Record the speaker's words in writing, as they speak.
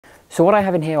So what I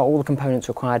have in here are all the components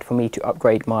required for me to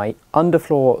upgrade my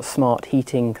underfloor smart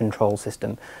heating control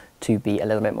system to be a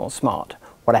little bit more smart.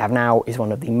 What I have now is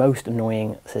one of the most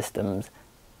annoying systems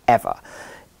ever.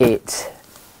 It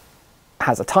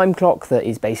has a time clock that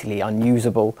is basically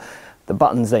unusable. The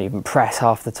buttons don't even press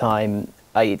half the time.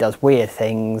 It does weird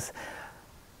things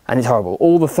and it's horrible.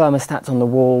 All the thermostats on the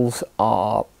walls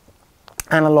are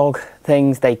analog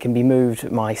things. They can be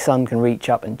moved. My son can reach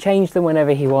up and change them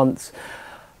whenever he wants.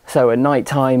 So at night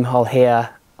time I'll hear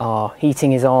our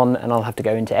heating is on and I'll have to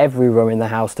go into every room in the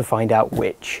house to find out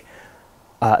which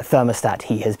thermostat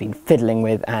he has been fiddling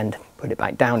with and put it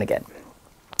back down again.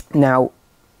 Now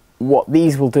what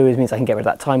these will do is means I can get rid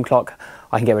of that time clock,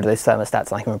 I can get rid of those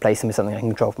thermostats and I can replace them with something I can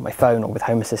control from my phone or with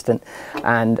Home Assistant.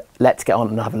 And let's get on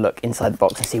and have a look inside the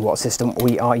box and see what system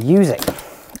we are using.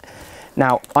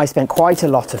 Now I spent quite a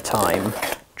lot of time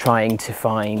trying to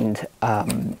find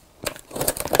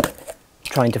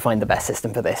the best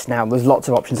system for this. Now there's lots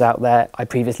of options out there. I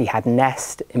previously had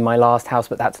Nest in my last house,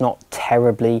 but that's not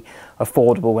terribly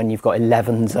affordable when you've got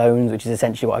 11 zones, which is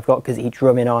essentially what I've got, because each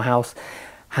room in our house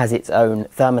has its own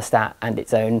thermostat and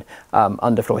its own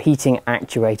underfloor heating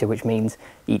actuator, which means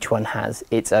each one has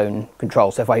its own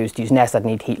control. So if I was to use Nest, I'd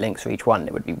need heat links for each one.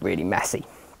 It would be really messy.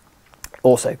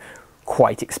 Also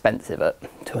quite expensive at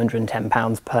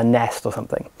 £210 per Nest or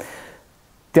something.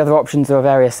 The other options are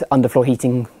various underfloor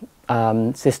heating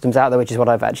systems out there, which is what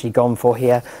I've actually gone for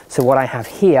here. So what I have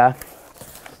here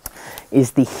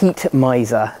is the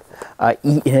Heatmiser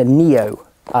Neo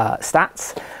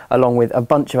stats, along with a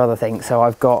bunch of other things. So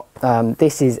I've got,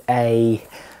 this is a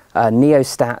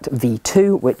Neostat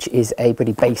V2, which is a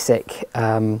pretty basic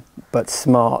but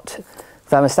smart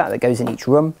thermostat that goes in each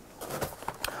room.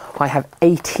 I have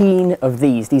 18 of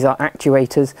these. These are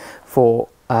actuators for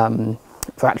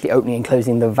actually opening and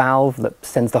closing the valve that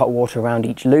sends the hot water around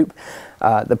each loop.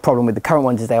 The problem with the current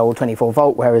ones is they're all 24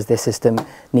 volt, whereas this system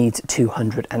needs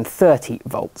 230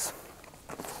 volts.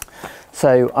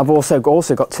 So I've also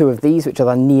got two of these, which are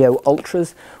the Neo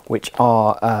Ultras, which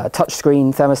are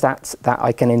touchscreen thermostats that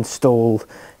I can install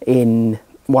in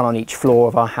one on each floor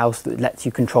of our house that lets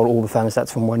you control all the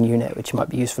thermostats from one unit, which might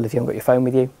be useful if you haven't got your phone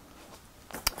with you.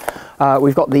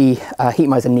 We've got the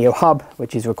Heatmiser Neo Hub,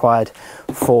 which is required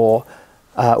for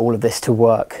all of this to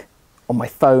work on my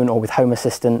phone or with Home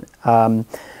Assistant,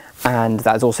 and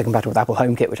that is also compatible with Apple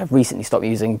HomeKit, which I've recently stopped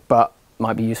using but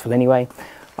might be useful anyway.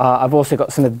 I've also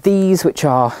got some of these, which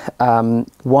are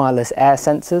wireless air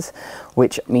sensors,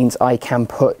 which means I can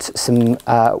put some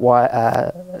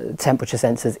temperature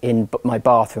sensors in my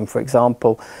bathroom. For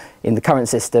example, in the current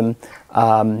system,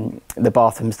 the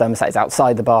bathroom's thermostat is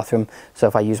outside the bathroom, so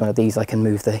if I use one of these I can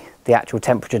move the actual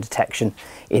temperature detection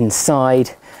inside.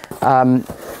 And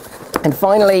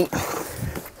finally,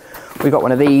 we've got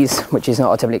one of these, which is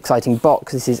not a terribly exciting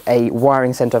box. This is a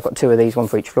wiring centre. I've got two of these, one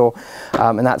for each floor,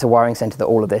 and that's a wiring centre that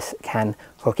all of this can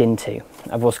hook into.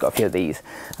 I've also got a few of these,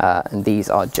 and these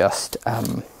are just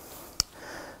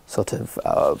sort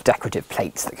of decorative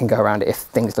plates that can go around it if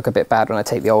things look a bit bad when I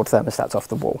take the old thermostats off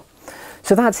the wall.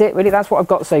 So that's it, really. That's what I've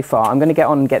got so far. I'm going to get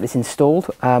on and get this installed.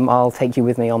 I'll take you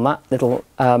with me on that little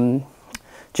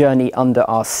journey under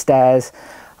our stairs.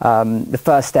 The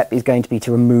first step is going to be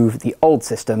to remove the old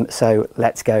system, so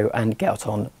let's go and get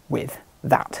on with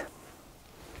that.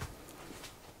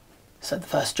 So the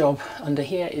first job under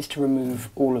here is to remove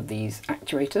all of these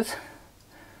actuators,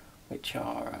 which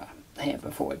are here.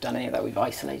 Before we've done any of that, we've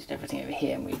isolated everything over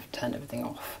here and we've turned everything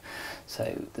off.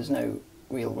 So there's no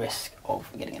real risk of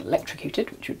getting electrocuted,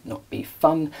 which would not be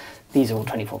fun. These are all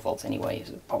 24 volts anyway,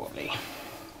 so probably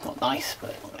not nice,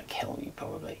 but it's not going to kill you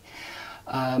probably.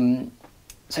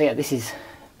 So yeah, this is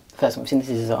the first one we've seen. This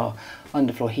is our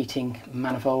underfloor heating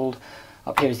manifold.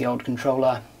 Up here is the old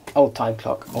controller, old time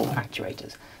clock, old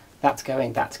actuators. That's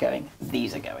going,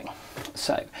 these are going.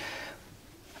 So,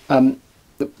 the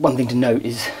one thing to note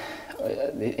is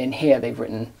in here they've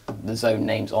written the zone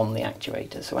names on the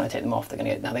actuators. So when I take them off, they're going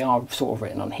to get, now they are sort of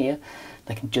written on here.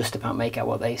 I can just about make out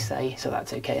what they say, so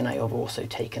that's okay. And I have also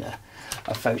taken a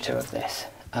photo of this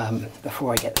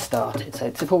before I get started. So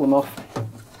to pull them off,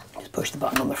 push the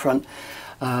button on the front,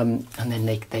 and then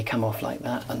they come off like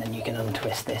that, and then you can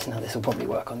untwist this. Now this will probably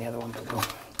work on the other one, but we'll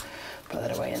put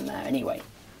that away in there anyway.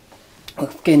 We'll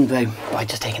begin though by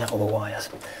just taking out all the wires.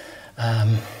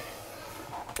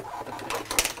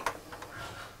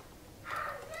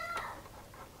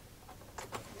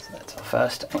 So that's our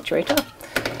first actuator.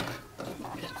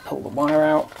 Just pull the wire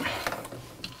out.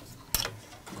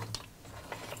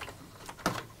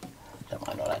 That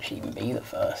might not actually even be the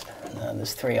first. No,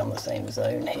 there's three on the same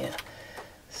zone here.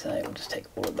 So we'll just take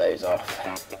all of those off.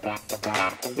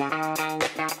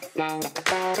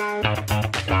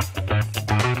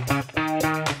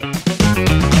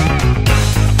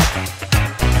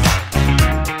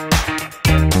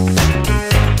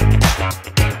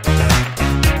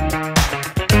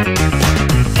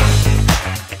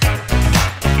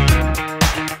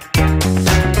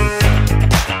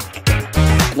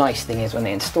 nice thing is when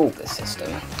they installed this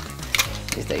system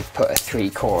is they've put a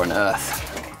 3-core and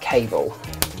earth cable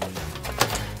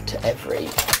to every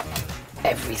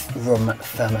room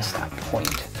thermostat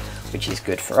point, which is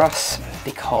good for us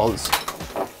because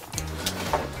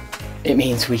it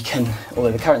means we can,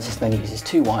 although the current system only uses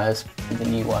 2 wires, the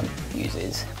new one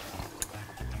uses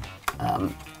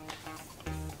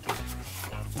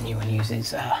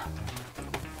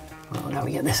well, now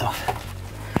we get this off.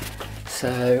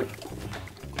 So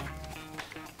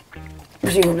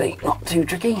presumably not too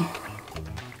tricky. And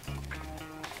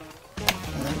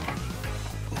then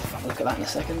we'll have a look at that in a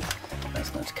second. That's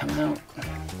going to come out.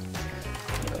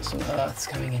 We've got some earths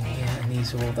coming in here, and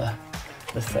these are all the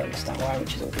thermostat wire,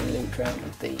 which has all been looped around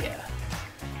with the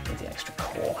extra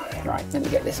core. Right, let me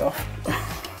get this off.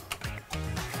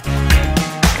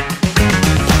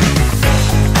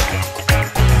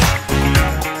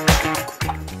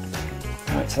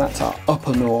 Right, so that's our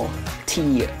Upper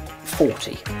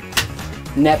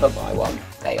T40. Never buy one,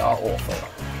 they are awful.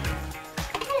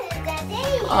 Hello, Daddy.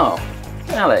 Oh,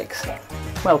 Alex,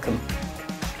 welcome.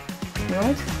 You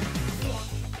alright? Yeah.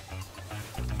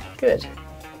 Good.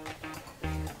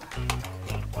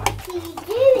 What are you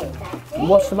doing, Daddy?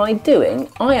 What am I doing?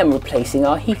 I am replacing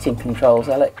our heating controls,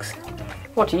 Alex.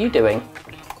 What are you doing?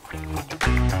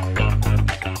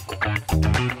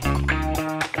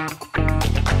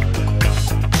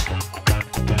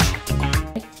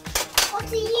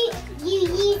 What are you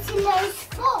using those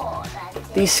for, Daddy?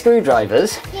 These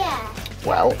screwdrivers, Yeah.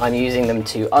 well, I'm using them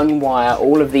to unwire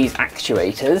all of these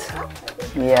actuators.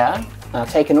 Yeah,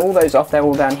 I've taken all those off, they're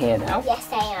all down here now. Yes,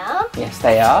 they are. Yes,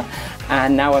 they are.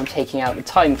 And now I'm taking out the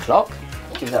time clock,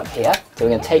 which is up here. So we're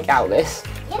going to take out this,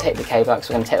 take the cable out,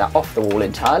 so we're going to take that off the wall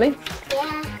entirely.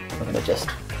 Yeah. We're going to just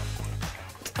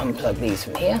unplug these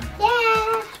from here.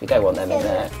 Yeah. We don't want them in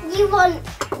there. You want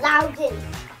Loudon.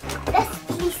 That's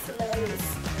policemen's.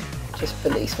 Just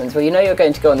policemen's. Well, you know you're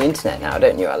going to go on the internet now,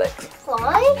 don't you, Alex?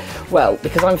 Why? Well,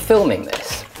 because I'm filming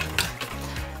this.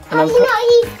 And Have you not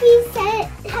used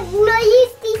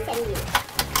these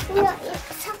anymore?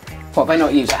 What have I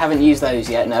not used? I haven't used those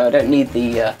yet. No, I don't need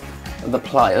the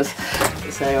pliers.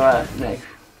 So no, I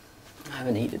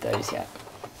haven't needed those yet.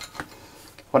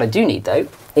 What I do need though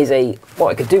is what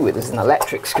I could do with is an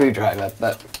electric screwdriver,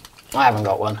 but I haven't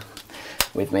got one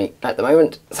with me at the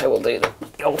moment. So we'll do the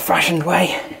old-fashioned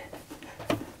way.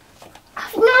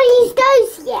 I've not used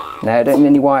those yet. No, I don't need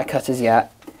any wire cutters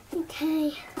yet.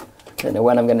 Okay. Don't know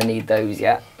when I'm going to need those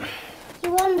yet.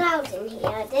 You want Loudon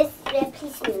here. This where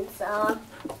policemen's are.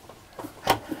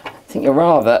 I think you're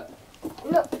rather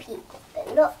Not people,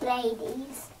 but not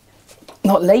ladies.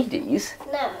 not ladies.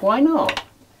 No. Why not?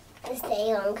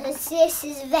 Stay on, because this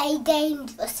is very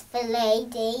dangerous for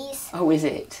ladies. Oh, is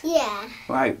it? Yeah.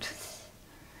 Right.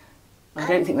 I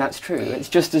don't think that's true. It's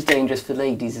just as dangerous for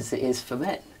ladies as it is for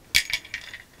men.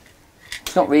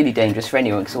 It's not really dangerous for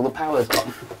anyone because all the power's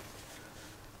gone.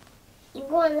 You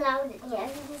want Loudon here,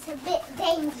 because it's a bit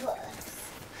dangerous.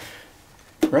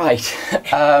 Right.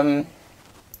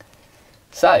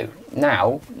 So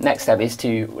now, next step is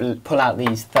to pull out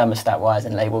these thermostat wires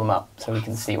and label them up so we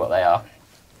can see what they are.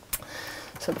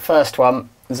 So the first one,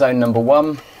 zone number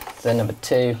 1, zone number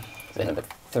 2, zone number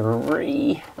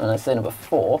 3, and zone number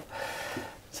 4,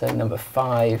 zone number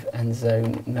 5, and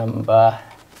zone number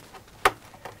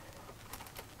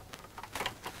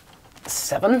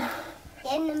 7.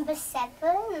 Yeah, number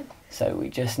 7. So we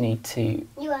just need to You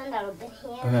want Loudon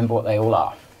here. remember what they all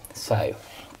are. So,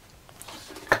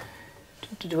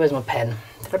 where's my pen?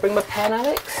 Did I bring my pen,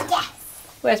 Alex? Yes.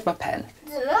 Where's my pen? I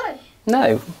don't know. No.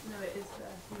 No, it is there.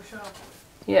 You're sharp.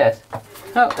 Yes.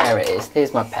 Oh, there it is.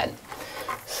 Here's my pen.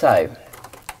 So,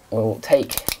 we're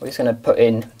just going to put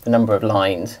in the number of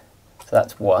lines. So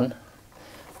that's 1. I'm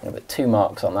going to put 2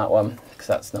 marks on that one because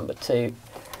that's number 2.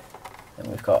 Then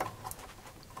we've got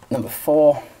number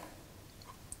 4,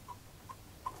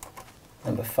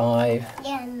 number 5,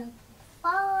 Yeah, number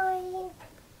 5.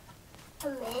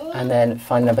 and then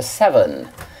find number 7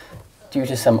 due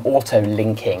to some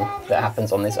auto-linking that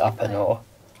happens on this upper NOR.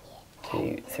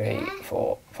 2, 3,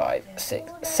 4, 5,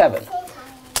 6, 7.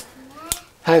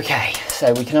 Okay,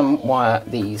 so we can unwire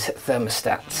these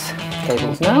thermostats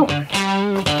cables now.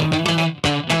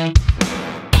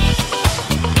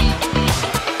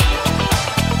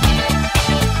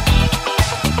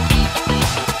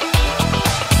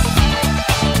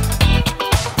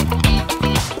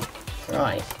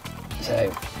 Right,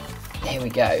 so here we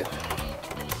go.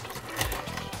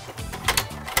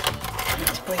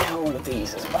 Let's bring out all of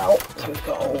these as well. So we've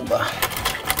got all the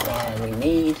wire we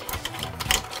need.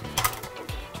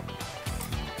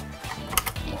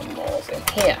 One more's in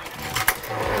here.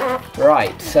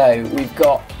 Right, so we've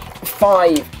got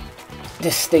 5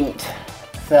 distinct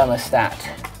thermostat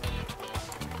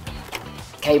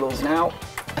cables now,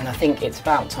 and I think it's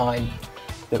about time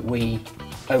that we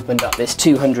opened up this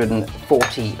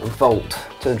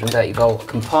 230 volt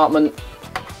compartment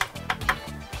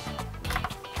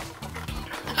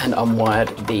and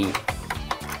unwired the,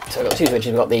 so we've got 2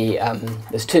 switches. We've got the,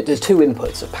 there's two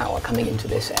inputs of power coming into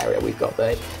this area. We've got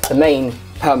the main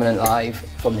permanent live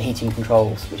from the heating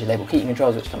controls, which is labelled heating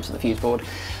controls, which comes to the fuse board.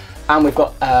 And we've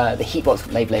got the heat box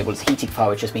labelled as heating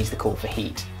file, which just means the call for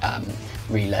heat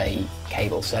relay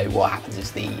cable. So what happens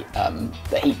is the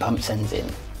heat pump sends in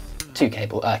 2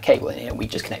 cable in here, and we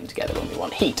just connect them together when we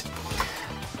want heat.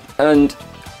 And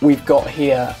we've got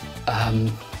here,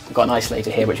 we've got an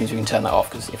isolator here, which means we can turn that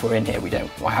off, because if we're in here,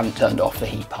 I haven't turned off the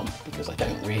heat pump because I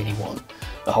don't really want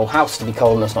the whole house to be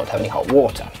cold and us not to have any hot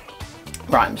water.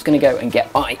 Right, I'm just going to go and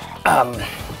get my,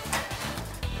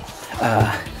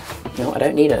 you know, I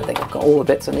don't need anything, I've got all the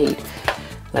bits I need.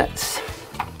 It's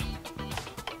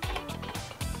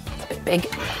a bit big.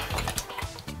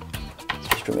 Let's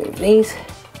just remove these.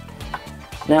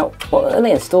 Now, when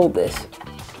they installed this,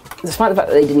 despite the fact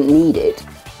that they didn't need it,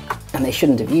 and they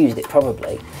shouldn't have used it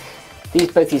probably,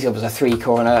 both these cables are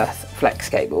 3-core and earth flex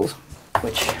cables,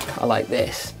 which are like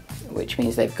this, which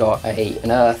means they've got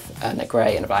an earth and a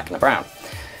grey and a black and a brown.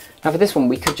 Now for this one,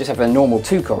 we could just have a normal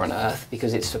 2-core and earth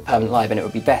because it's a permanent live, and it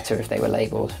would be better if they were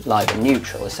labelled live and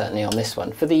neutral, certainly on this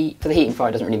one. For the heating fire,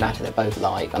 it doesn't really matter, they're both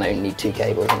live, and I only need 2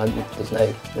 cables, and there's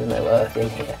no earth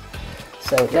in here.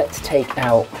 So let's take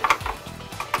out,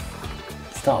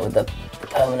 start with the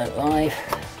permanent live.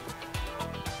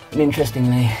 And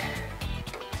interestingly,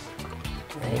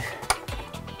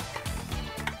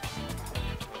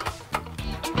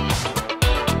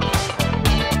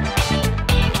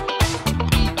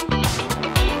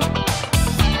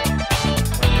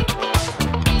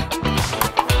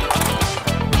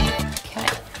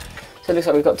 so it looks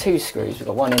like we've got 2 screws. We've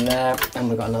got one in there and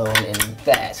we've got another one in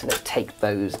there. So let's take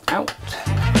those out.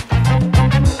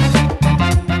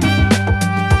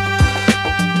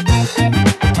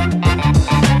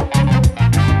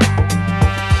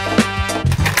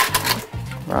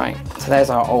 Right, so there's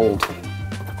our old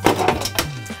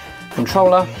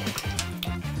controller.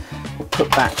 We'll put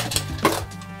back,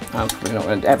 I'm probably not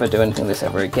going to ever do anything with this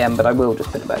ever again, but I will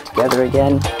just put it back together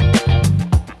again.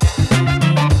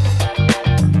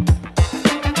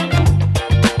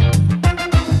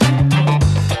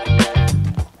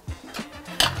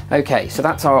 Okay, so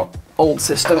that's our old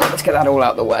system. Let's get that all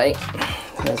out of the way.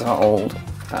 There's our old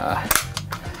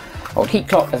heat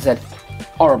clock. As I said,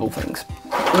 horrible things.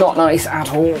 Not nice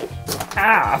at all.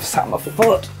 Ah, I've sat on my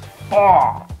foot.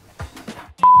 Oh.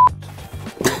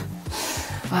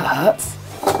 That hurts.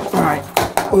 Right,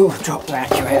 we'll drop the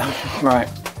actuator. Right,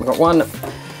 we've got 1,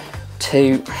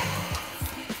 2,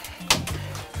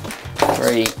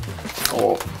 3,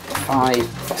 4, 5,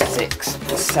 6,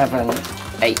 7,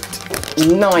 8,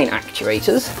 9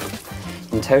 actuators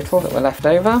in total that were left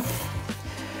over.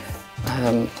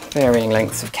 Varying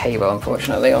lengths of cable,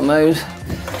 unfortunately, on those.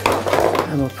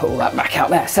 And we'll put all that back out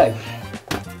there. So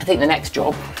I think the next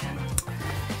job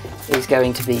is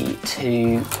going to be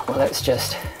to, well, let's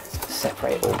just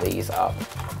separate all these up.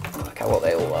 Look at what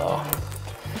they all are.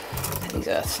 Take these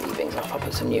earth sleevings off, I'll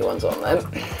put some new ones on them.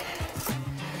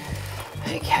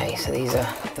 Okay, so these are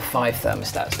the 5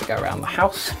 thermostats that go around the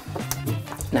house.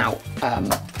 Now,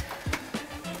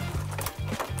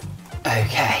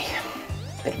 okay,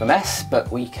 bit of a mess,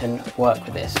 but we can work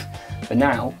with this. But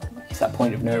now, it's that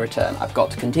point of no return. I've got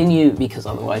to continue because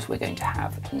otherwise we're going to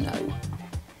have no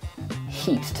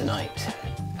heat tonight.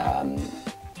 Right,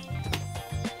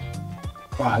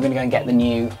 I'm going to go and get the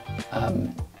new,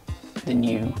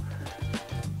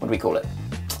 what do we call it?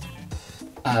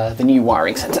 The new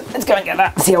wiring centre. Let's go and get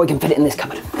that, see how we can fit it in this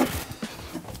cupboard.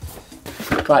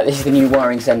 Right, this is the new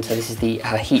wiring centre. This is the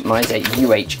Heatmiser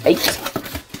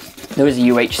UH8. There is a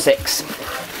UH6,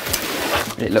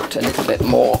 but it looked a little bit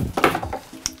more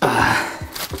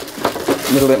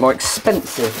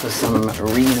expensive for some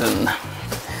reason.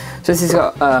 So this has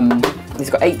got it's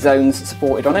got 8 zones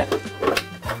supported on it.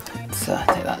 Let's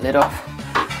take that lid off.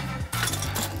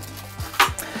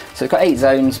 So it's got 8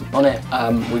 zones on it.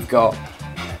 We've got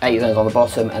 8 zones on the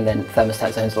bottom and then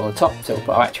thermostat zones on the top. So we'll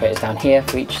put our actuators down here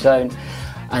for each zone,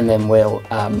 and then we'll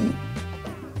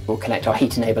connect our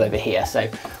heat enable over here. So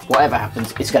whatever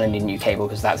happens, it's going to need a new cable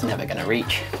because that's never going to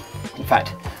reach. In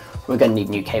fact, we're going to need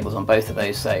new cables on both of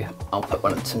those, so I'll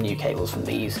put some new cables from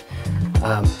these.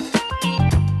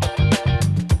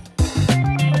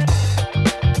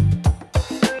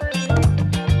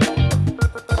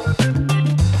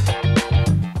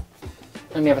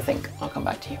 Let me have a think, I'll come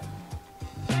back to you.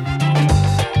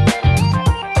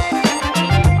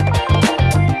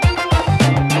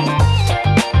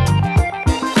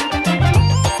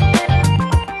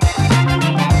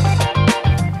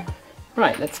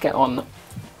 Right, let's get on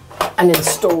and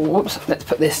install, whoops, let's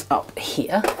put this up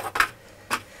here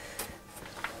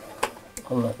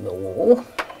on the wall.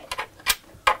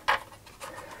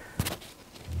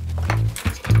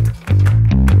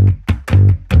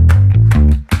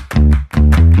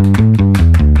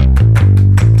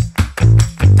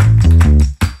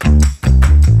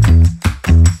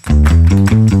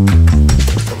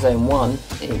 Zone 1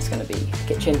 is going to be the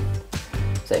kitchen,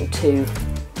 zone 2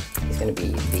 is going to be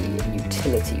the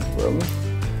utility room.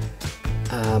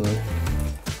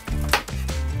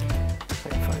 If I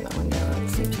can find that one now, that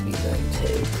seems to be zone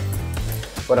 2.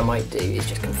 What I might do is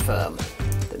just confirm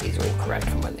that these are all correct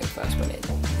from when they first went in,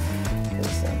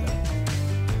 because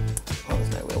well,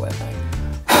 there's no real way of knowing.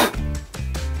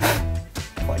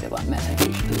 If I did that mess, I think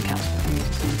you should do the council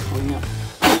up.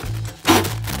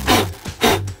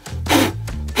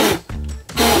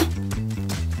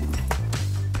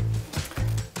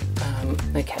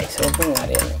 Okay, so I'll bring that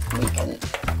in.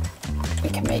 We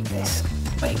can make this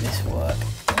work.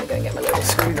 I'm going to get my little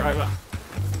screwdriver.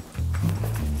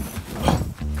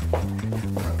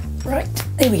 Right,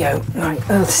 here we go. Right,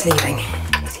 earth sleeving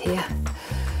is here.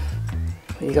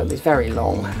 You've got these very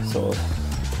long sort of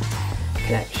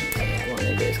connections here. What I'm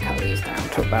going to do is cut these down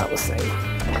to about the same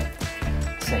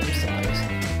size.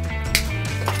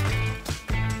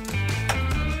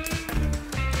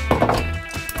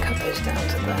 Cut those down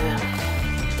to there.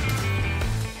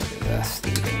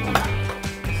 Sleeving one.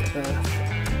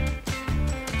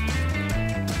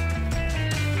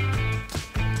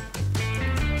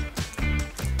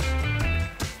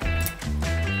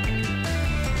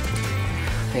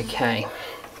 Okay,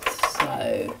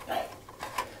 so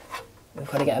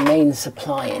we've got to get a main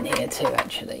supply in here too,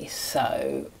 actually.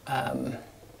 So, oh,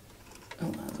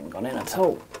 that hasn't gone in at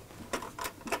all.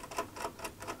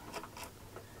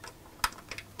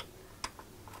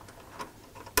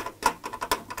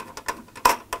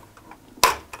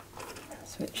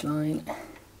 Switch line,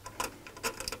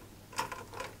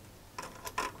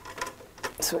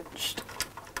 switched.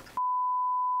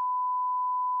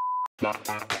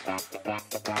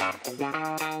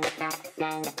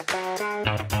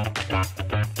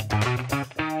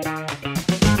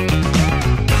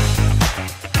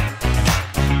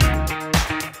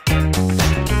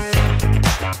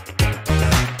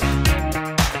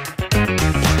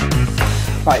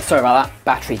 Right, sorry about that.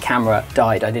 Battery camera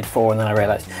died. I did 4 and then I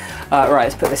realised. Right,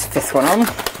 let's put this 5th one on.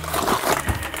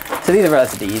 So these are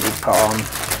relatively easy to put on.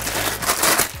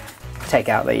 Take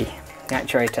out the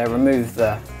actuator, remove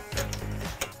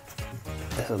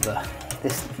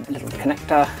this little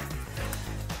connector,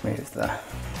 remove the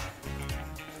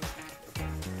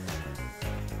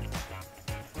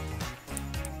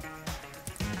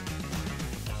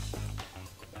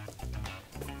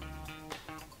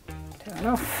turn it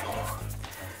off,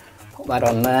 put that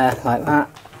on there like that.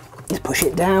 Just push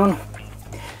it down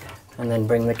and then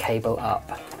bring the cable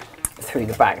up through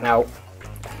the back. Now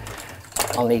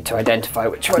I'll need to identify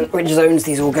which zones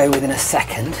these all go with in a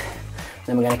second.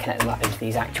 Then we're going to connect them up into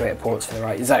these actuator ports for the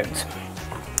right zones.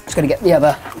 Just going to get the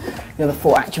other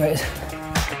 4 actuators.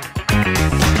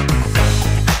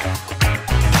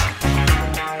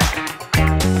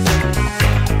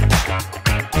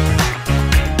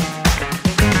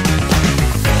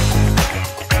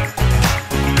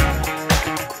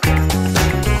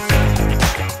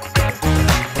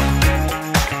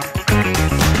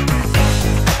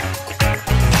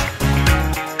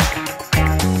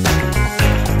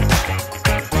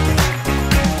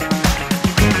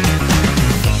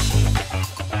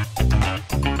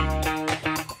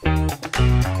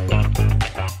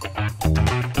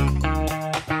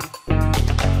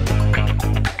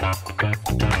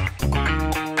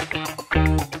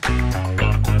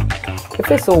 If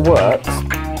this all works,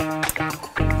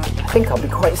 I think I'll be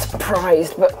quite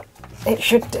surprised, but it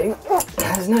should do.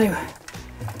 There's no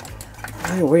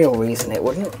real reason it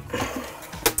wouldn't.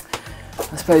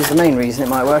 I suppose the main reason it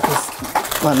might work is,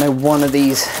 well, I know one of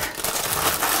these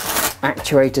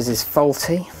actuators is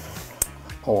faulty,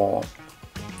 or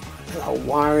the whole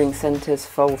wiring centre's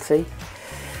faulty.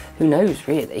 Who knows,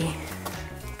 really?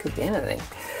 Could be anything.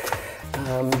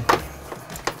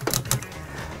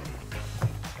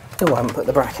 Oh, I haven't put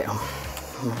the bracket on.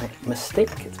 My mistake,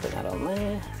 let's put that on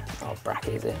there. Oh,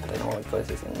 bracket is it? I don't know what it was,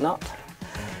 it's a nut.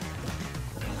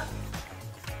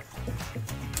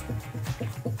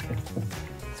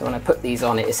 So when I put these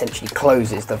on, it essentially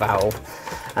closes the valve,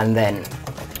 and then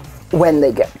when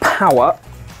they get power,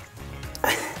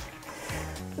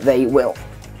 they will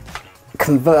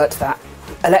convert that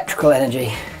electrical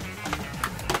energy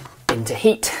into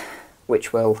heat,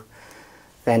 which will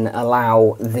then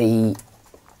allow the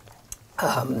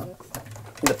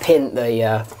pin,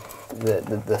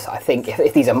 I think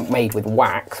if these are made with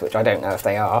wax, which I don't know if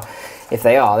they are,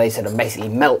 they sort of basically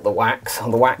melt the wax,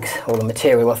 or the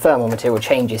material, the thermal material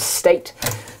changes state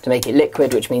to make it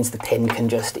liquid, which means the pin can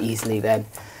just easily then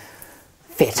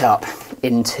fit up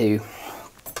into,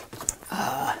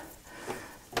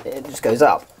 it just goes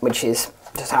up, which is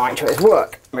just how actuators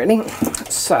work, really.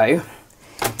 So,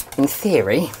 in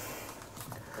theory,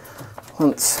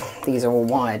 once these are all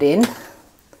wired in,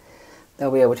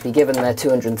 they'll be able to be given their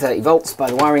 230 volts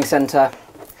by the wiring centre,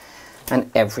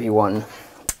 and everyone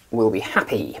will be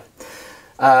happy.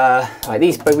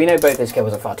 Right, but we know both those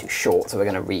cables are far too short, so we're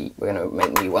going to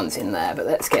make new ones in there. But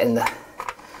let's get in the.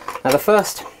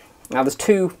 Now there's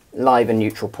 2 live and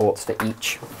neutral ports for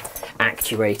each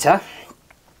actuator,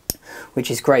 which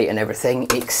is great and everything,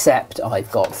 except I've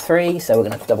got 3, so we're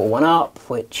going to have to double one up,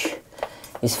 which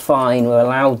is fine. We're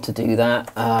allowed to do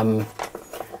that.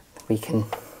 We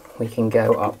can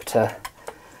go up to.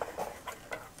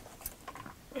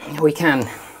 We can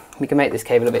make this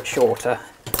cable a bit shorter,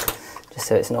 just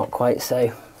so it's not quite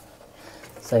so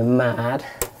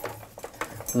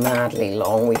madly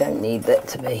long. We don't need that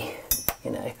to be,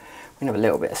 you know, we can have a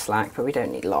little bit of slack, but we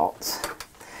don't need lots.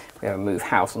 We have a move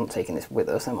house. I'm not taking this with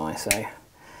us, am I? So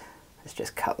let's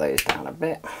just cut those down a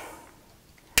bit.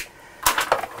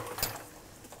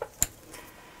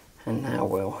 And now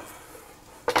we'll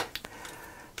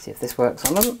see if this works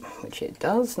on them, which it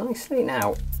does nicely.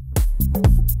 Now,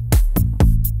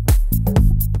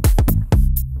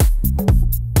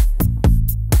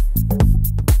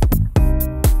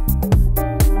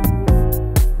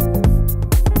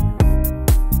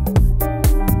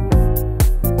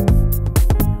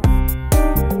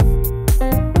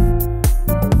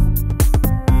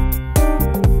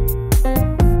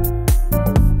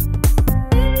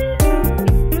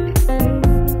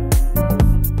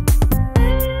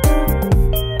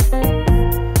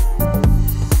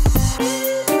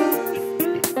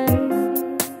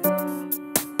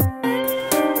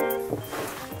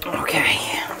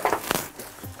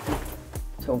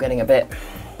 getting a bit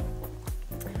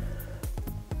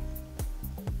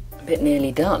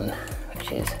nearly done,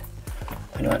 which is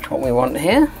pretty much what we want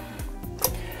here.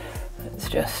 Let's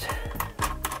just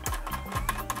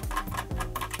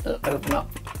open up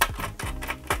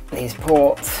these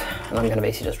ports, and I'm going to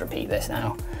basically just repeat this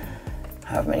now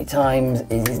however many times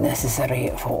is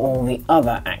necessary for all the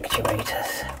other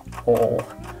actuators, all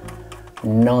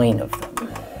 9 of them,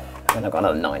 and I've got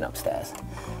another 9 upstairs.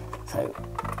 So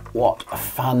what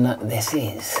fun this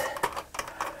is.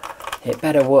 It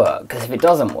better work, because if it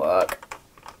doesn't work,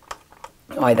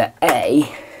 either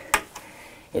A,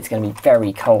 it's going to be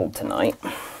very cold tonight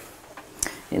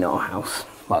in our house,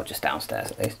 well, just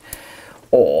downstairs at least,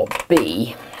 or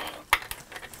B,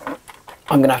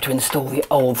 I'm going to have to install the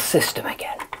old system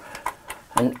again.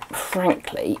 And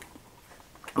frankly,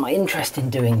 my interest in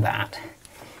doing that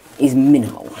is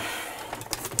minimal.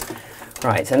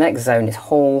 Right, so next zone is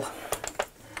hall.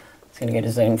 It's going to go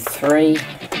to zone 3.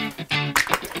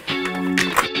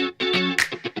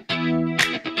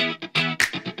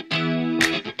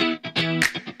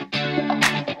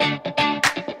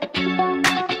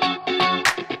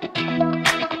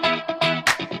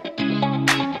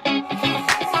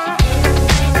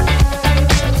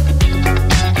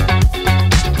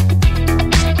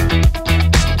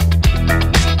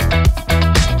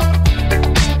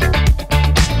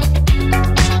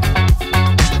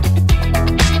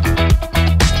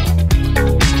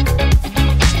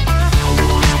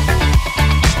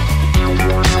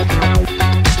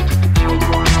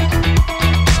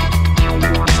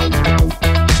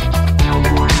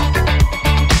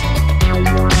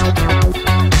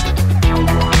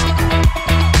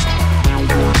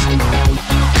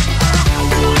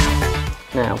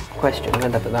 Question, where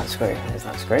did I put that screw? There's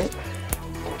that screw.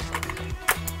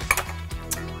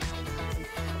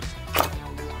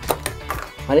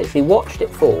 I literally watched it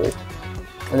fall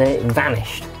and then it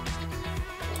vanished.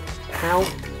 How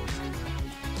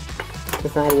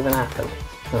does that even happen?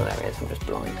 Oh, there it is, I'm just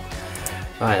blind.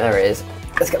 Right, there it is.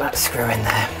 Let's get that screw in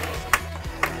there.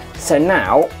 So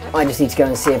now I just need to go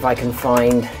and see if I can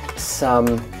find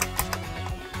some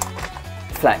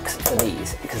flex for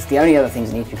these, because the only other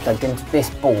things that need to be plugged into this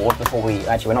board before we're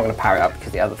not going to power it up,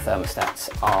 because the other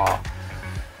thermostats are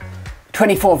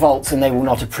 24 volts and they will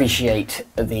not appreciate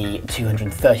the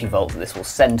 230 volts that this will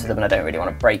send to them, and I don't really want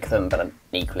to break them, but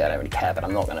equally I don't really care, but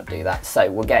I'm not going to do that.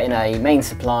 So we're getting a main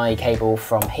supply cable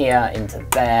from here into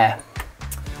there,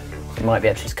 You might be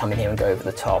able to just come in here and go over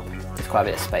the top. There's quite a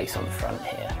bit of space on the front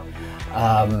here.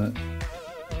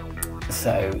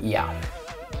 So yeah,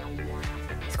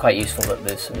 it's quite useful that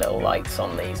there's some little lights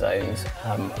on these zones.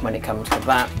 When it comes to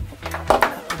that,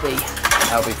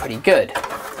 that'll be pretty good.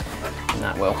 And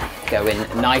that will go in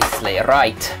nicely.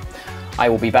 Right, I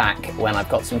will be back when I've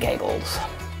got some cables.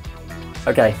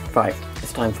 Okay, right,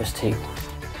 it's time for us to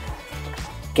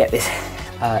get this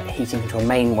heating control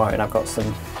main wire, and I've got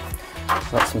some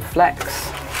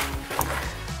flex.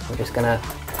 I'm just gonna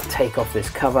take off this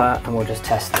cover and we'll just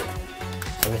test that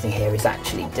everything here is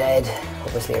actually dead.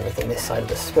 Obviously everything this side of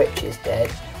the switch is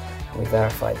dead. We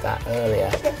verified that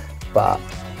earlier, but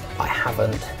I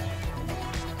haven't.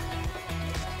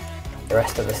 The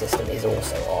rest of the system is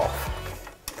also off.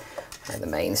 And the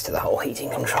mains to the whole heating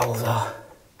controls are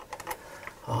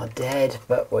dead,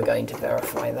 but we're going to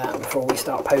verify that before we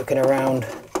start poking around.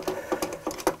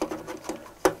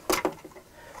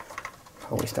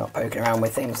 Before we start poking around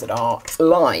with things that are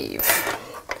live.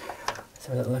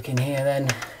 So a little look in here then.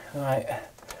 Right,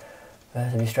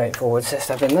 relatively straightforward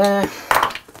setup in there.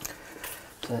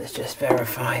 So let's just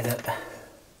verify that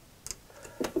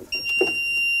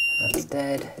that's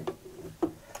dead.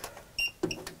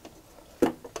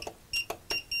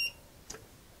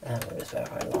 And we'll just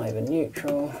verify live and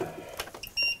neutral.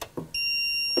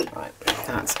 Right,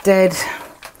 that's dead.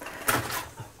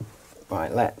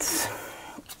 Right, let's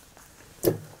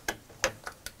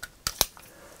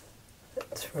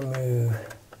remove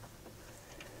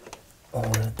all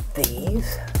of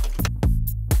these.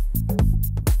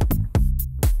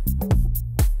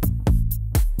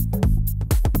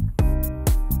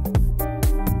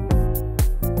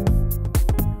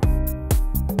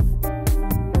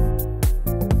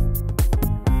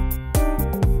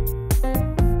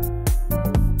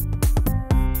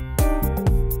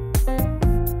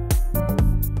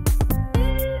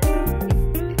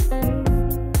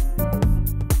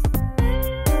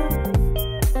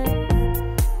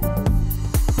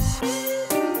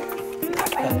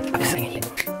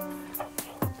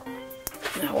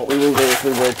 We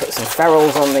will put some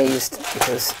ferrules on these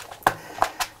because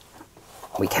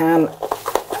we can.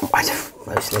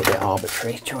 Mostly a bit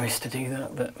arbitrary choice to do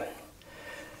that, but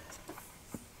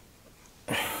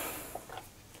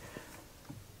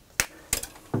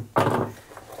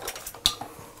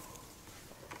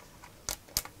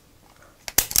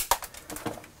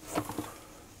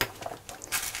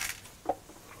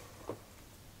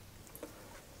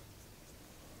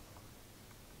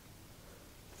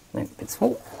no, a bit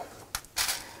small.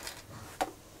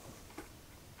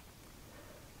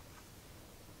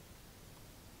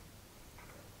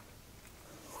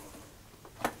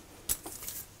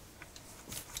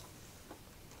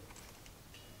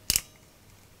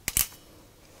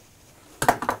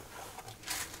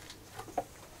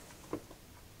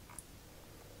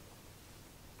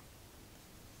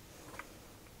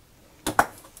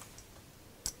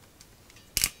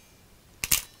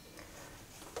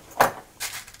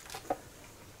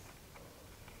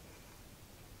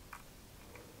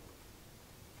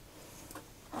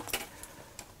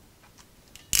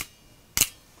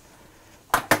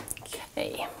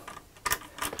 Okay.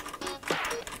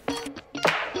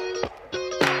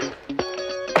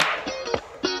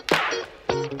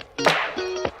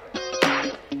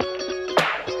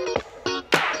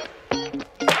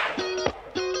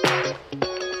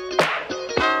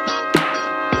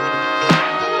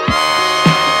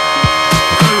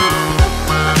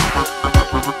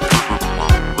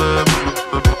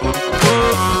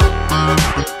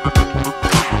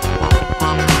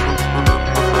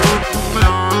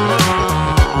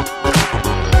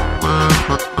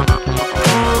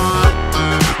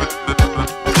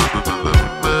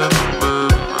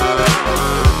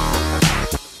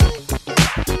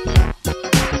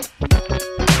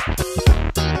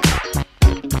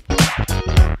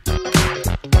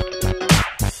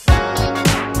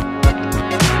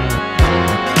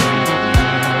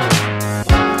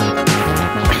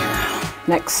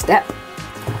 Next step,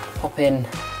 pop in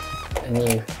a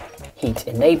new heat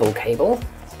enable cable,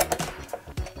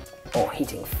 or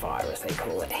heating fire as they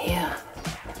call it here.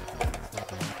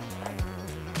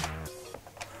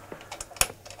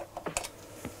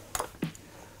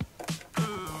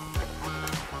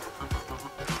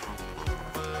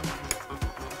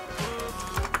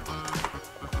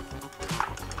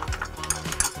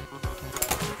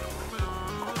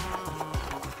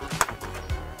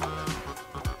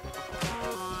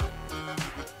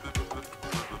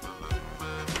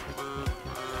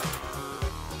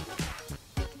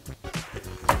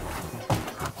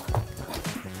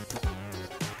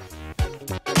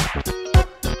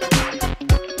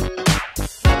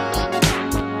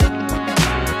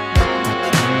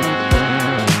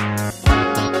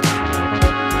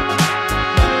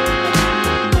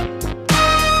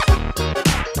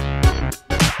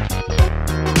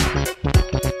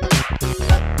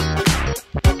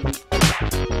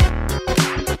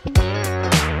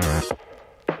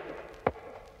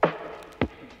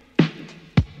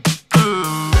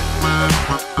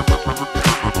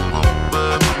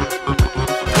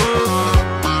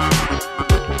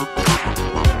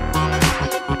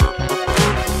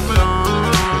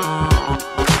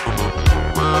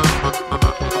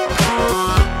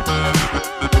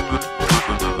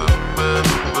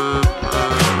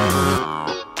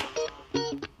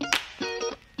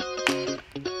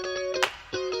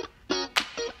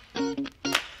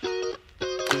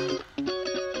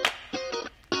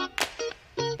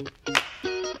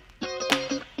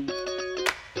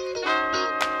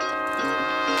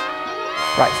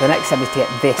 Right, so the next step is to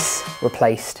get this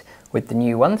replaced with the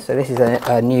new one. So this is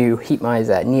a new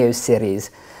Heatmiser Neo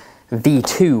Series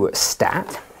V2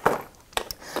 stat.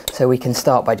 So we can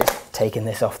start by just taking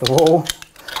this off the wall.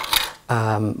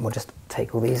 We'll just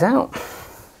take all these out.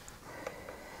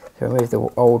 So remove the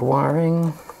old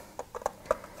wiring.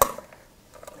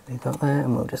 We've got there,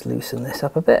 and we'll just loosen this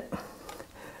up a bit.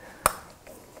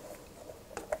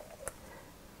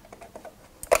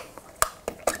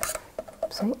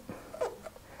 See?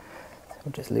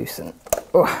 We'll just loosen,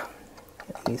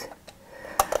 get these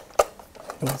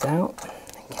out.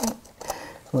 Okay.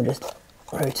 We'll just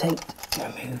rotate,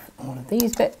 remove all of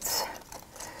these bits.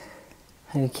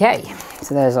 Okay,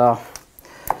 so there's our.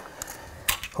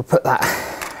 We'll put that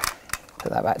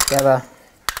back together.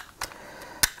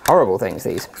 Horrible things,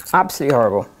 these, absolutely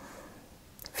horrible.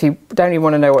 If you don't even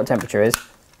want to know what temperature is,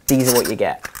 these are what you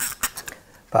get.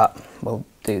 But we'll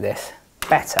do this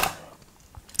better.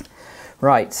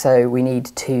 Right, so we need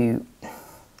to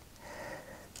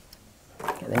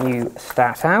get the new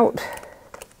stat out,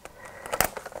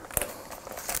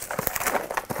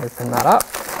 open that up.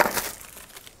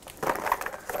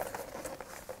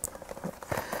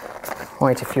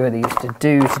 Quite a few of these to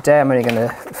do today. I'm only going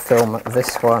to film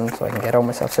this one so I can get on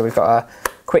myself. So we've got a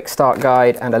quick start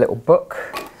guide and a little book,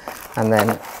 and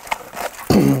then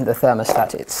the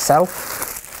thermostat itself.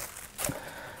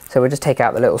 So we'll just take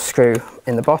out the little screw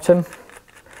in the bottom.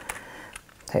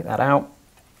 Take that out,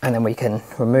 and then we can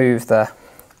remove the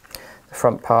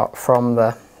front part from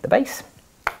the base,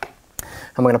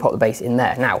 and we're going to pop the base in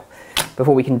there. Now,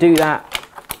 before we can do that,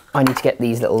 I need to get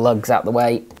these little lugs out the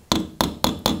way,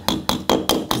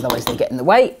 because otherwise they get in the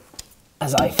way,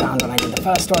 as I found when I did the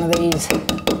first one of these.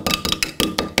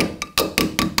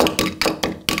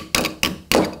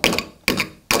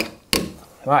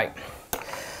 Right,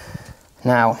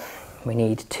 now we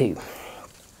need to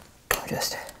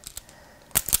just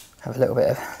have a little bit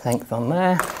of length on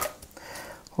there.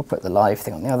 We'll put the live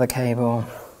thing on the other cable.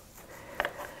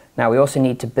 Now we also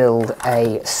need to build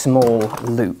a small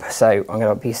loop. So I'm going to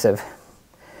have a piece of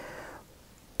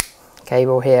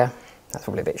cable here. That's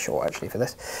probably a bit short actually for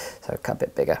this, so cut a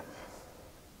bit bigger.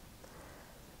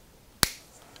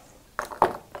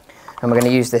 And we're going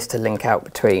to use this to link out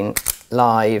between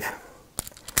live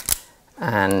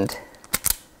and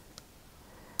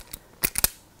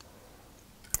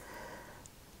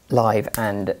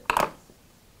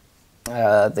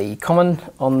the common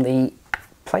on the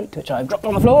plate, which I've dropped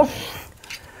on the floor.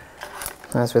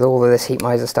 As with all of this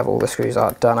Heatmiser stuff, all the screws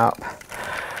are done up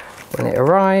when it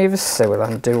arrives, so we'll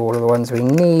undo all of the ones we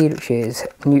need, which is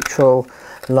neutral,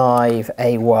 live,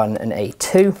 A1 and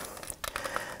A2.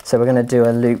 So we're going to do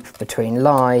a loop between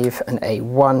live and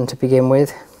A1 to begin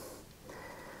with,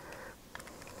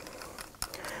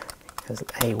 because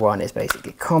A1 is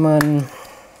basically common.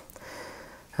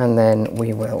 And then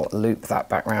we will loop that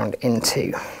back round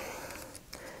into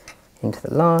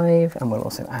the live, and we'll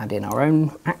also add in our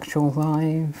own actual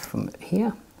live from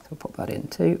here. So we'll pop that in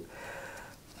too.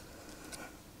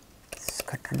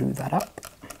 Screw that up.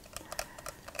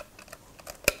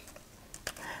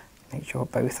 Make sure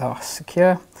both are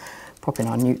secure. Pop in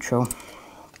our neutral.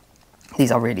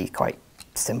 These are really quite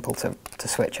simple to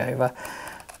switch over.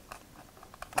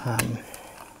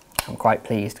 I'm quite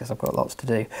pleased because I've got lots to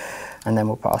do. And then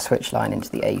we'll put our switch line into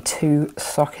the A2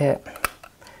 socket.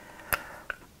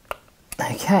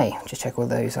 Okay, just check all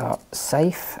those are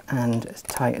safe and as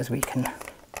tight as we can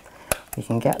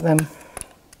get them.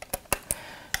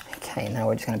 Okay, now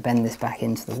we're just going to bend this back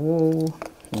into the wall,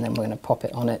 and then we're going to pop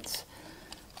it on it.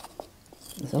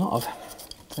 There's a lot of,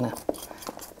 I don't know,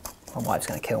 my wife's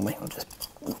going to kill me. I'll just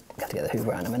have to get the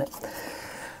hoover out in a minute.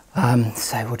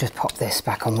 So we'll just pop this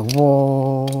back on the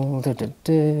wall,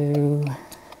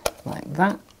 like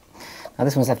that. Now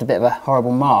this one's left a bit of a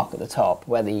horrible mark at the top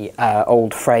where the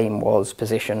old frame was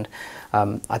positioned.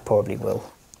 I probably will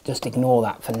just ignore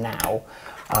that for now,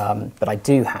 but I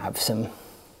do have some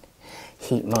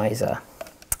Heatmiser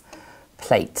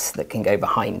plates that can go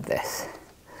behind this,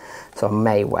 so I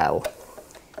may well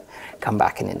come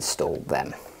back and install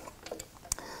them.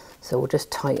 So we'll just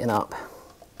tighten up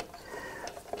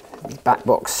These back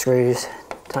box screws,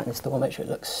 tighten this door, make sure it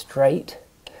looks straight.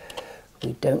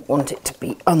 We don't want it to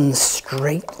be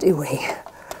unstraight, do we?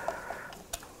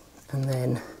 And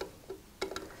then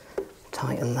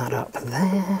tighten that up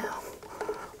there.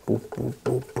 Boop, boop,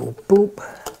 boop, boop, boop.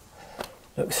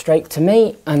 Looks straight to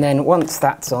me, and then once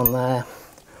that's on there,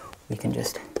 we can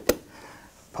just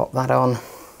pop that on.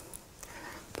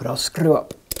 Put our screw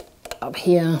up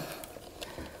here,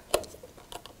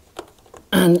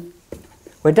 and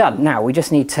we're done. Now we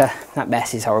just need to, that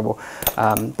mess is horrible,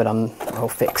 but I'll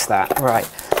fix that. Right,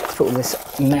 let's put all this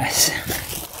mess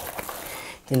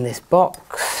in this box.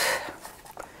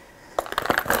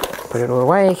 Put it all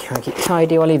away, try and keep it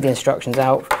tidy. I'll leave the instructions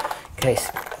out in case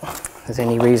there's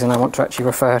any reason I want to actually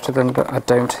refer to them, but I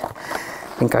don't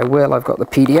think I will. I've got the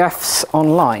PDFs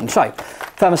online. So,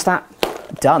 thermostat,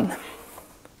 done.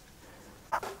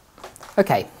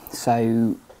 Okay,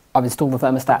 so I've installed the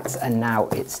thermostats and now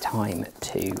it's time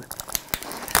to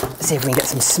see if we can get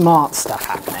some smart stuff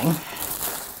happening.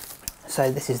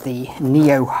 So this is the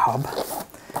Neo hub.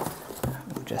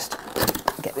 We'll just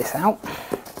get this out.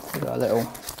 We've got a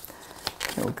little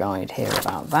guide here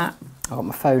about that. I've got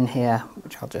my phone here,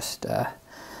 which I'll just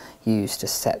use to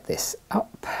set this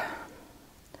up.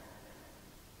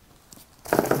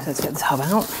 So let's get this hub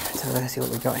out. So let's see what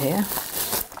we've got here.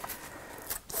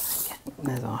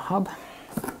 There's our hub.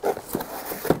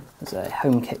 There's a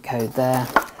home kit code there.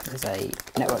 There's a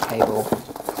network cable.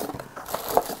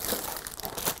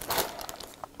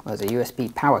 Well, there's a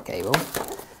USB power cable.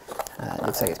 It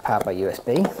looks like it's powered by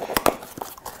USB,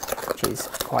 which is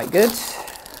quite good.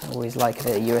 I always like a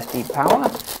bit of USB power.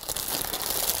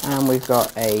 And we've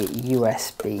got a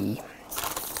USB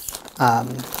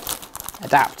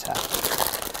adapter,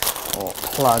 or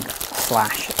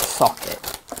plug/socket.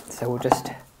 So we'll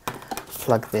just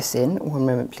plug this in. One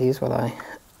moment please while I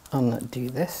undo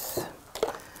this.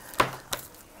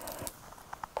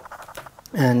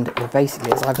 And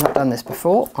basically, as I've not done this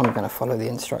before, I'm going to follow the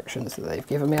instructions that they've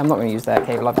given me. I'm not going to use their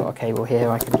cable. I've got a cable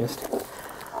here I can just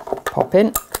pop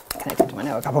in, connect it to my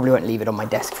network. I probably won't leave it on my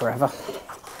desk forever,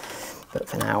 but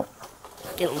for now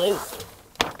it'll do.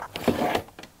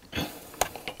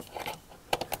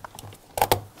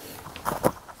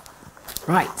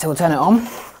 Right, so we'll turn it on.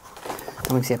 And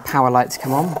we can see a power lights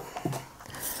come on.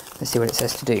 Let's see what it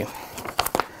says to do.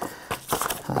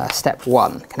 Step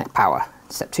 1, connect power.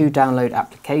 Step 2, download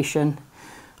application.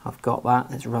 I've got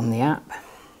that. Let's run the app.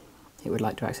 It would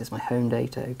like to access my home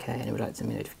data. Okay, and it would like to send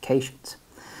me notifications.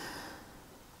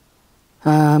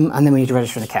 And then we need to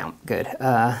register an account. Good.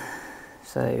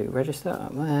 So register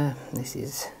up there. This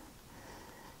is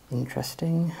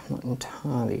interesting. I'm not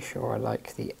entirely sure I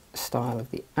like the style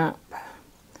of the app.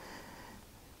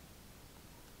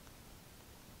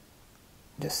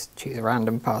 Just choose a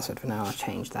random password for now. I'll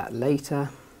change that later.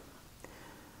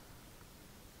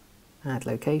 Add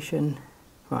location.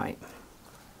 Right.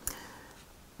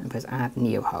 And press add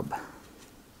Neo hub.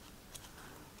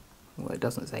 Well, it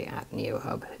doesn't say add Neo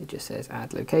hub. It just says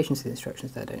add location. So the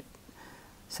instructions there don't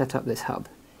set up this hub.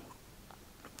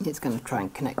 It's going to try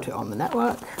and connect to it on the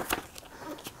network.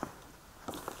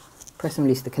 Press and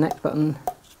release the connect button.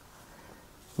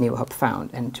 Neo hub found.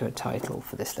 Enter a title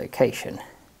for this location.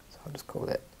 So I'll just call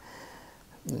it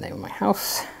the name of my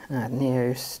house. Add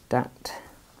neostat.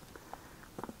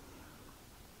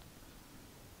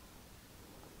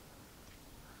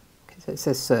 Okay, so it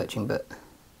says searching, but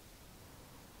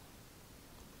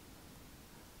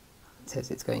it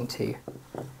says it's going to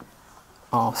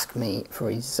ask me for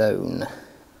a zone.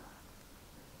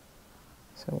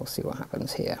 So we'll see what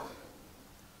happens here.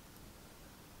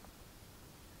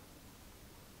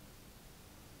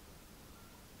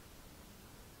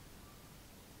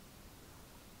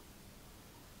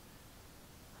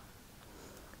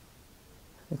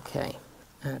 Okay,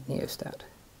 add neostat.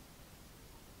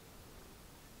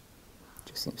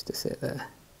 Just seems to sit there.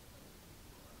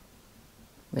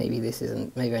 Maybe this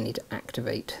isn't, maybe I need to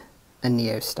activate a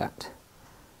neostat.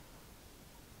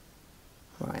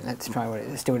 Right, let's try what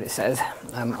let's do what it says.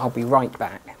 I'll be right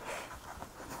back.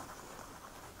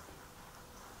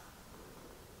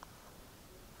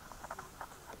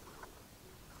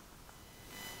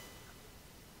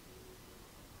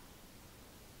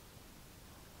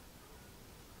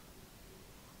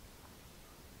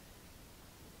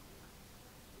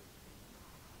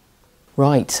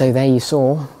 Right, so there you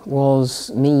saw was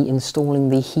me installing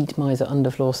the Heatmiser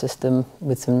underfloor system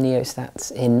with some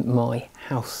neostats in my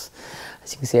house.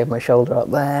 As you can see, I have my shoulder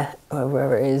up there,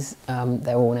 wherever it is.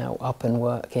 They're all now up and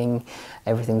working.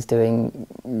 Everything's doing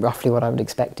roughly what I would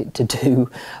expect it to do.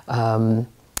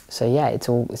 So yeah, it's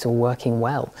all working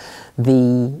well.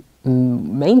 The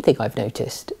main thing I've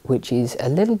noticed, which is a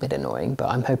little bit annoying, but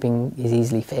I'm hoping is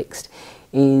easily fixed,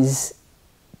 is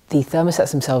the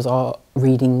thermostats themselves are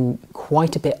reading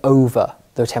quite a bit over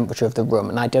the temperature of the room,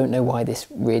 and I don't know why this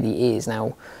really is.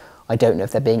 Now, I don't know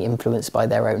if they're being influenced by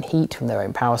their own heat from their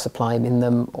own power supply in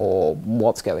them or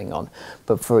what's going on.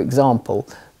 But for example,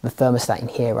 the thermostat in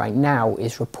here right now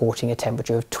is reporting a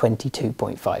temperature of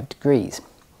 22.5 degrees.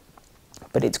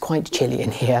 But it's quite chilly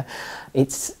in here.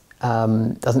 It's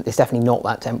definitely not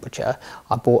that temperature.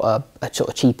 I bought a sort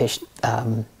of cheapish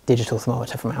digital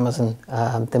thermometer from Amazon,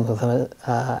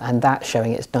 and that's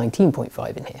showing it's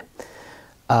 19.5 in here.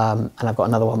 And I've got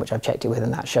another one which I've checked it with,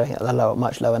 and that's showing it at a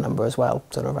much lower number as well,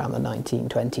 sort of around the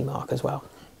 19-20 mark as well.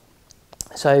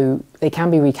 So they can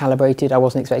be recalibrated. I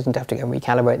wasn't expecting to have to go and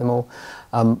recalibrate them all.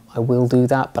 I will do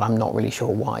that, but I'm not really sure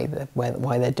why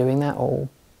they're doing that or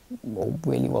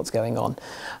really what's going on.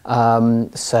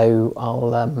 So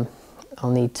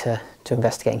I'll need to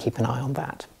investigate and keep an eye on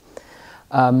that.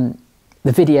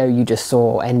 The video you just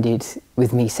saw ended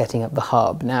with me setting up the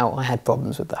hub. Now, I had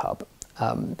problems with the hub.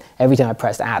 Every time I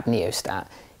pressed add neostat,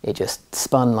 it just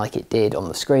spun like it did on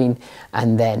the screen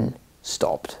and then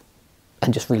stopped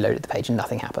and just reloaded the page and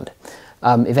nothing happened.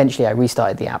 Eventually I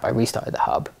restarted the app, I restarted the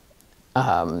hub,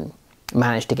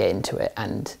 managed to get into it,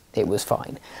 and it was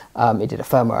fine. It did a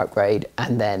firmware upgrade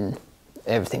and then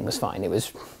everything was fine. It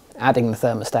was adding the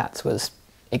thermostats was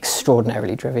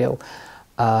extraordinarily trivial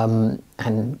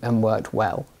and worked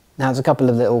well. Now, there's a couple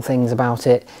of little things about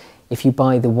it. If you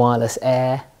buy the wireless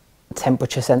air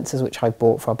temperature sensors, which I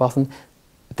bought for our bathroom,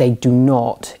 they do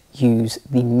not use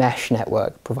the mesh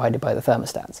network provided by the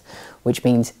thermostats, which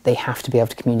means they have to be able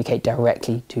to communicate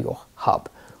directly to your hub,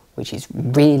 which is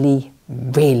really,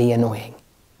 really annoying.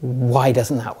 Why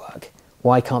doesn't that work?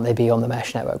 Why can't they be on the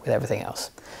mesh network with everything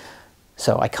else?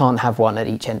 So I can't have one at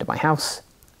each end of my house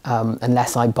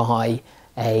unless I buy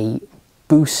a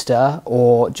booster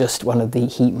or just one of the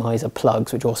Heatmiser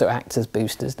plugs, which also acts as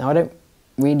boosters. Now, I don't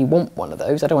really want one of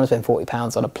those. I don't want to spend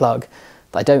 £40 on a plug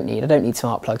that I don't need. I don't need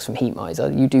smart plugs from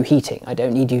Heatmiser. You do heating. I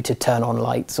don't need you to turn on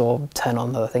lights or turn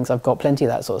on other things. I've got plenty of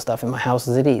that sort of stuff in my house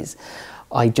as it is.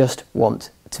 I just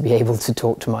want to be able to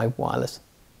talk to my wireless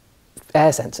air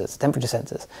sensors, temperature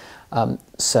sensors.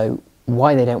 So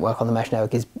why they don't work on the mesh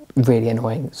network is really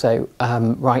annoying. So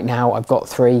right now I've got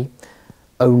 3,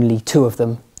 only 2 of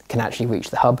them can actually reach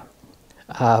the hub.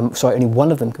 Sorry, only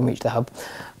 1 of them can reach the hub,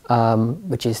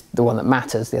 which is the one that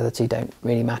matters. The other 2 don't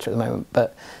really matter at the moment,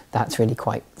 but that's really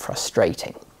quite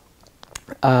frustrating.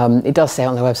 It does say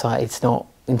on the website it's not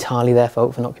entirely their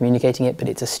fault for not communicating it, but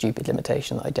it's a stupid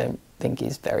limitation that I don't think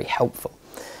is very helpful.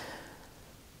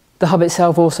 The hub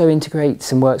itself also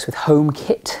integrates and works with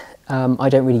HomeKit. I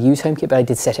don't really use HomeKit, but I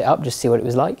did set it up just to see what it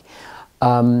was like.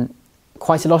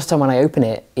 Quite a lot of time when I open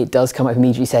it, it does come up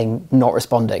immediately saying not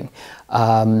responding,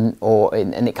 and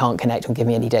it can't connect or give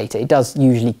me any data. It does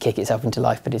usually kick itself into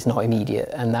life, but it's not immediate,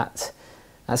 and that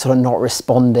sort of not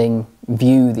responding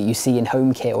view that you see in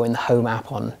HomeKit or in the Home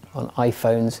app on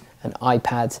iPhones and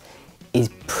iPads is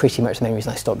pretty much the main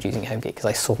reason I stopped using HomeKit, because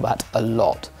I saw that a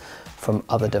lot from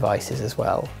other devices as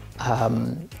well,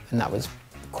 and that was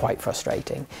quite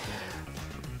frustrating.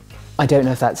 I don't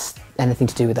know if that's anything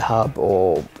to do with the hub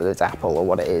or whether it's Apple or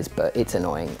what it is, but it's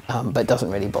annoying, but it doesn't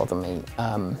really bother me.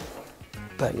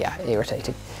 But yeah,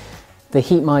 irritating. The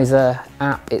Heatmiser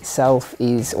app itself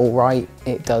is all right.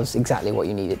 It does exactly what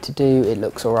you need it to do. It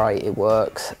looks all right, it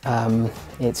works.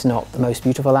 It's not the most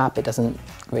beautiful app. It doesn't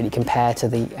really compare to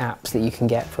the apps that you can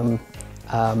get from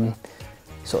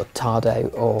sort of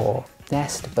Tado or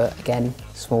Nest, but again,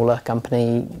 smaller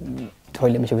company,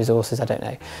 probably limited resources, I don't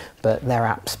know, but their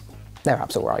app's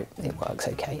all right. It works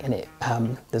okay, and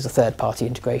there's a third-party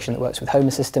integration that works with Home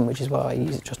Assistant, which is why I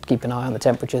use it just to keep an eye on the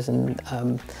temperatures and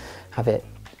have it,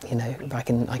 you know, I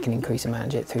can increase and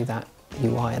manage it through that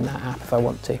UI and that app if I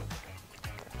want to.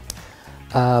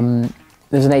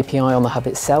 There's an API on the hub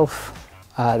itself.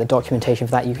 The documentation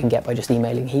for that you can get by just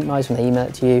emailing Heatmiser when they email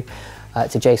it to you.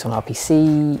 It's a JSON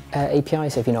RPC API,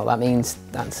 so if you know what that means,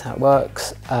 that's how it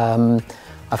works.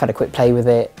 I've had a quick play with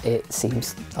it. It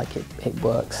seems like it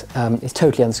works. It's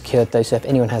totally unsecured though, so if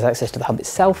anyone has access to the hub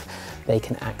itself, they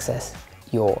can access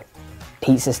your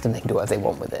heat system. They can do whatever they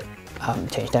want with it.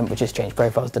 Change temperatures, change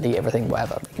profiles, delete everything,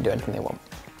 whatever. They can do anything they want.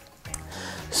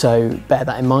 So bear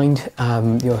that in mind.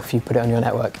 If you put it on your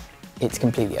network, it's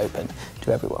completely open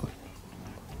to everyone.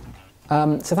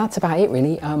 So that's about it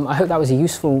really. I hope that was a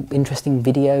useful, interesting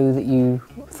video that you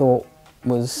thought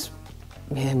was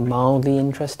mildly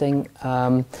interesting.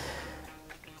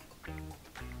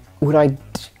 Would I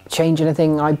change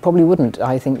anything? I probably wouldn't.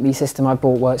 I think the system I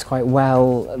bought works quite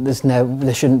well.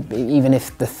 There shouldn't be, even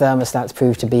if the thermostats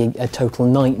prove to be a total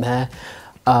nightmare,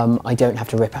 I don't have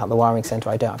to rip out the wiring centre,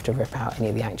 I don't have to rip out any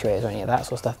of the actuators or any of that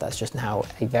sort of stuff. That's just now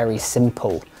a very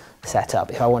simple setup.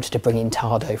 If I wanted to bring in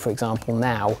Tado, for example,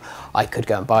 now, I could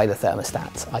go and buy the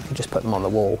thermostats. I could just put them on the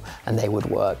wall and they would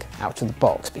work out of the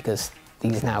box, because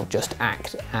these now just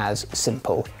act as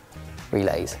simple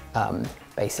relays,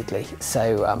 basically.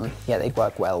 So yeah, they'd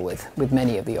work well with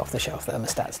many of the off-the-shelf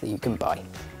thermostats that you can buy.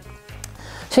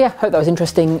 So yeah, hope that was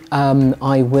interesting.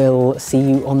 I will see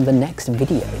you on the next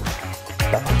video.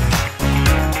 Bye-bye.